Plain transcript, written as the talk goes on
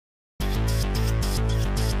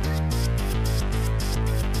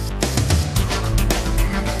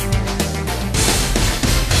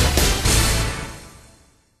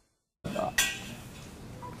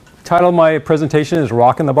title of my presentation is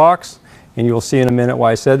Rock in the Box, and you'll see in a minute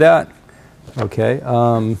why I said that. Okay.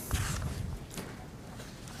 Grab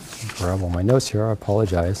all my notes here. I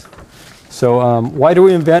apologize. So why do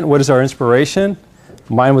we invent? What is our inspiration?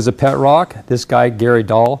 Mine was a pet rock. This guy, Gary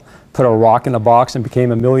Dahl, put a rock in a box and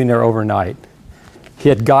became a millionaire overnight. He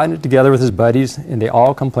had gotten it together with his buddies, and they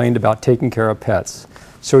all complained about taking care of pets.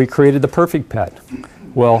 So he created the perfect pet.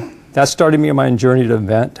 Well, that started me on my journey to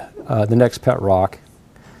invent the next pet rock.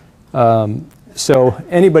 So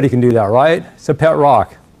anybody can do that, right? It's a pet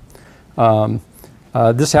rock.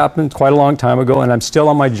 This happened quite a long time ago, and I'm still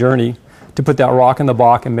on my journey to put that rock in the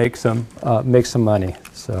box and make some money.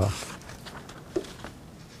 So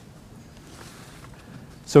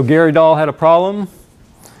Gary Dahl had a problem.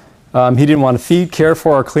 He didn't want to feed, care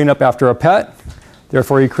for, or clean up after a pet.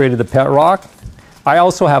 Therefore, he created the pet rock. I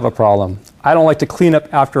also have a problem. I don't like to clean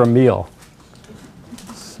up after a meal.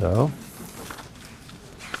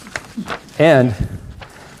 And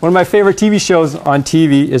one of my favorite TV shows on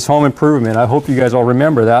TV is Home Improvement. I hope you guys all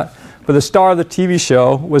remember that. But the star of the TV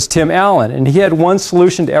show was Tim Allen, and he had one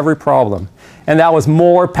solution to every problem, and that was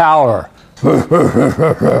more power.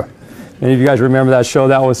 Many of you guys remember that show?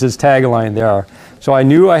 That was his tagline there. So I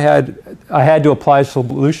knew I had to apply a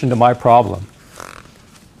solution to my problem.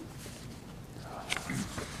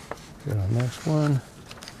 Go to the next one.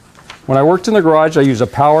 When I worked in the garage, I used a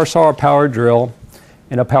power saw, a power drill,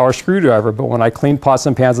 and a power screwdriver. But when I cleaned pots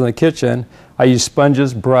and pans in the kitchen, I used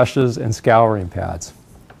sponges, brushes, and scouring pads.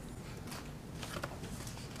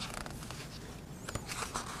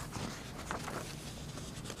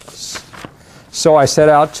 So I set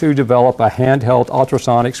out to develop a handheld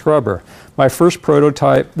ultrasonic scrubber. My first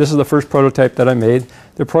prototype, this is the first prototype that I made.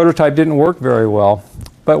 The prototype didn't work very well.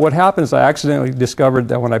 But what happened is I accidentally discovered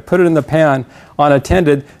that when I put it in the pan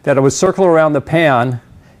unattended, that it would circle around the pan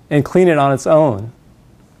and clean it on its own.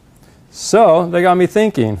 So they got me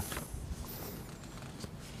thinking.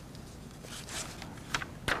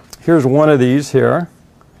 Here's one of these here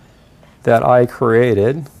that I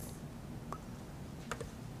created.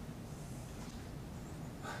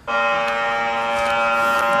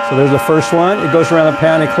 So there's the first one. It goes around the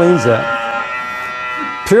pan and cleans it.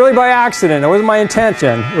 Purely by accident. It wasn't my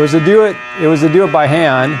intention. It was to do it by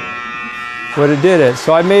hand, but it did it.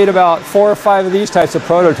 So I made about 4 or 5 of these types of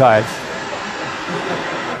prototypes.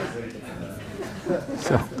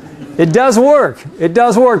 So it does work. It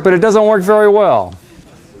does work, but it doesn't work very well.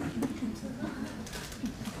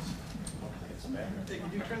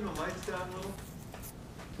 Could you turn the lights down a little?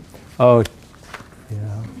 Oh,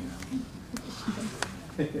 yeah.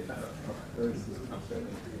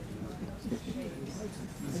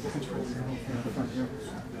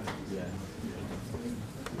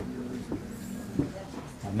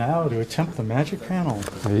 Now to attempt the magic panel.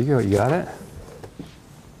 There you go. You got it?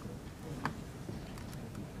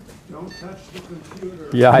 Don't touch the computer.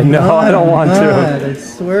 Yeah, I know. I don't want to. I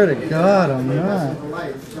swear to God, I'm not.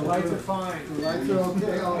 The lights are fine. The lights are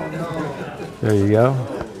okay. Oh, no. There you go.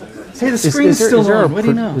 Hey, the screen's still on. What do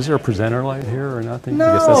you know? Is there a presenter light here or nothing? No.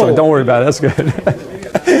 I guess that's, don't worry about it. That's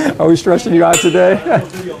good. Are we stressing you out today?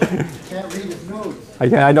 Can't read his notes.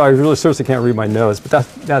 I know. I really seriously can't read my notes, but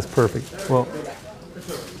that's perfect. Well,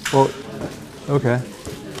 okay.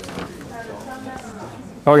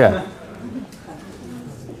 Okay.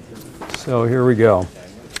 So here we go.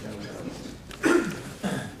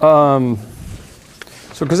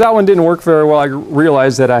 So because that one didn't work very well, I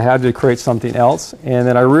realized that I had to create something else. And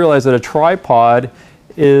then I realized that a tripod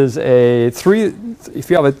is if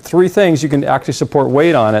you have 3 things, you can actually support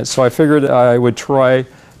weight on it. So I figured I would try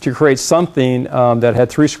to create something that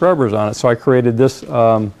had 3 scrubbers on it. So I created this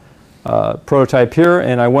prototype here,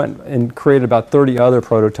 and I went and created about 30 other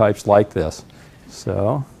prototypes like this.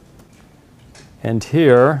 So, and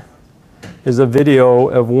here is a video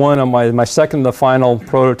of one of my second to final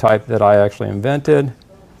prototype that I actually invented.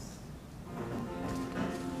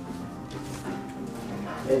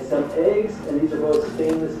 And some eggs, and these are both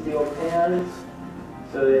stainless steel pans.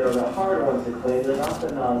 So they are the hard ones to clean, they're not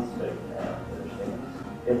the non-stick pans.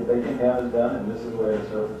 If the baking pan is done, and this is where the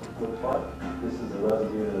surface looks like, this is the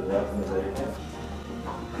residue that is left in the baking.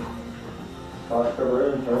 Toss cover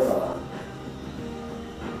in and turn it on.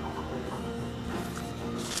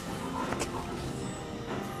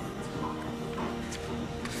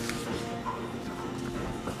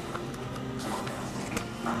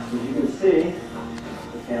 As you can see,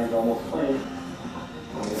 the pan's almost clean.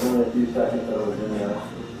 And there's only a few seconds that it was in there.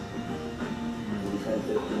 Maybe 10,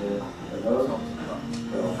 15 minutes at most.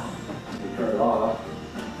 So you turn it off,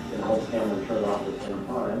 and the whole camera turn it off at the same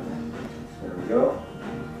time. There we go.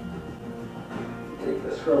 Take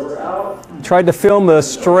the scrubber out. tried to film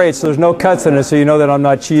this straight so there's no cuts in it, so you know that I'm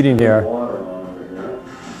not cheating here.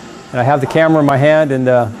 And I have the camera in my hand and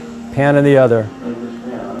the pan in the other.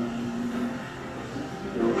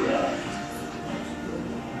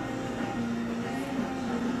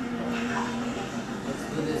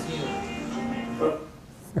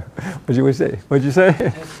 What'd you say?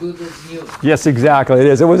 As good as new. Yes, exactly. It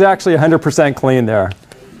is. It was actually 100% clean there.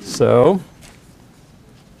 So,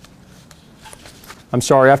 I'm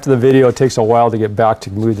sorry. After the video, it takes a while to get back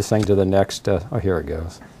to move this thing to the next. Oh, here it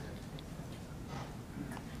goes.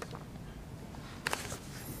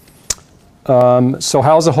 So,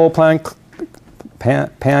 how's the whole pan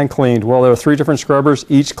cleaned? Well, there are 3 different scrubbers,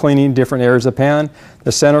 each cleaning different areas of the pan.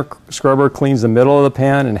 The center scrubber cleans the middle of the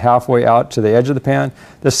pan and halfway out to the edge of the pan.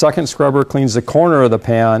 The second scrubber cleans the corner of the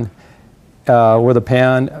pan where the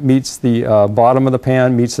pan meets the bottom of the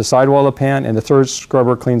pan, meets the sidewall of the pan, and the third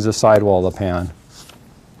scrubber cleans the sidewall of the pan.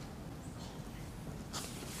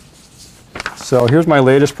 So here's my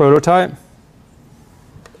latest prototype.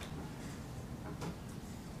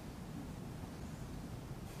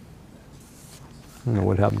 I don't know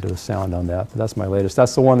what happened to the sound on that, but that's my latest.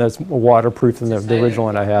 That's the one that's waterproof than the original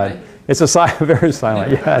one I had. It's very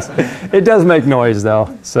silent, yes. It does make noise,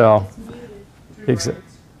 though. So,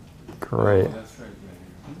 great.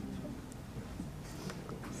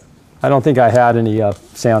 I don't think I had any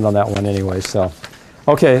sound on that one anyway. So,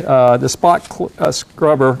 okay, the spot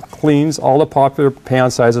scrubber cleans all the popular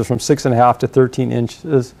pan sizes from 6.5 to 13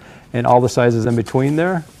 inches, and all the sizes in between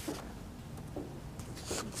there.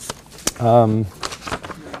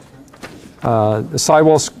 The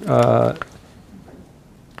sidewall, so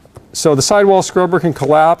the sidewall scrubber can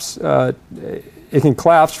collapse. It can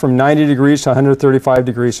collapse from 90 degrees to 135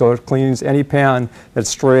 degrees, so it cleans any pan that's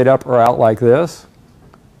straight up or out like this.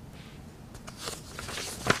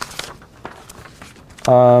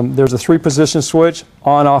 There's a 3-position switch,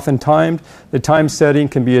 on, off, and timed. The time setting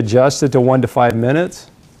can be adjusted to 1 to 5 minutes.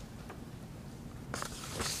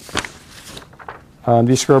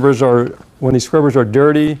 These scrubbers are, when these scrubbers are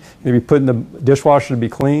dirty, they'll be put in the dishwasher to be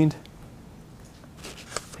cleaned.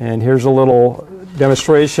 And here's a little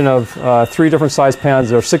demonstration of 3 different size pans.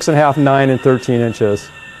 They're 6.5, 9, and 13 inches.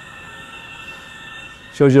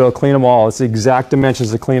 Shows you how to clean them all. It's the exact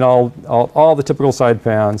dimensions to clean all the typical side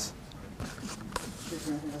pans.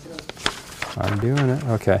 I'm doing it.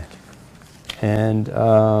 Okay. And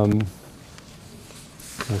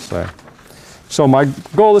let's see. So my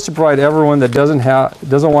goal is to provide everyone that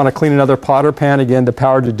doesn't want to clean another pot or pan again the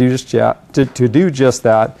power to do just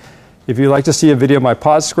that. If you'd like to see a video of my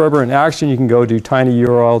pot scrubber in action, you can go to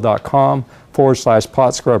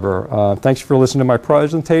tinyurl.com/pot scrubber. Thanks for listening to my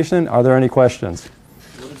presentation. Are there any questions?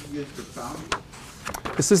 What did you use for power?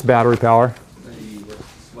 This is battery power.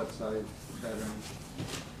 What size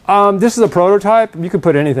battery? This is a prototype. You could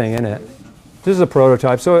put anything in it. This is a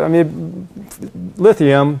prototype. So I mean,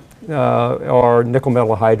 lithium. Or nickel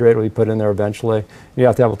metal hydrate will be put in there eventually. You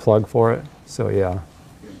have to have a plug for it. So yeah.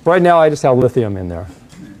 Right now I just have lithium in there.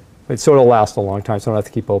 So it'll last a long time, so I don't have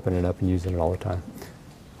to keep opening it up and using it all the time.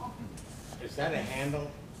 Is that a handle?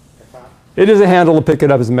 It is a handle to pick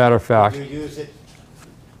it up, as a matter of fact. Do you use it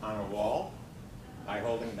on a wall by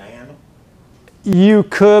holding the handle? You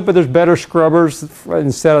could, but there's better scrubbers.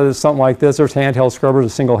 Instead of something like this, there's handheld scrubbers. A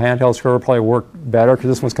single handheld scrubber probably work better because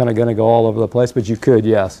this one's kind of going to go all over the place, but you could,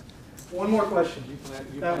 yes. One more question. You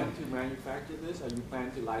plan to manufacture this, or you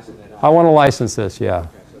plan to license it out? I want to license this, yeah. Okay,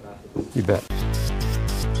 so that's You bet.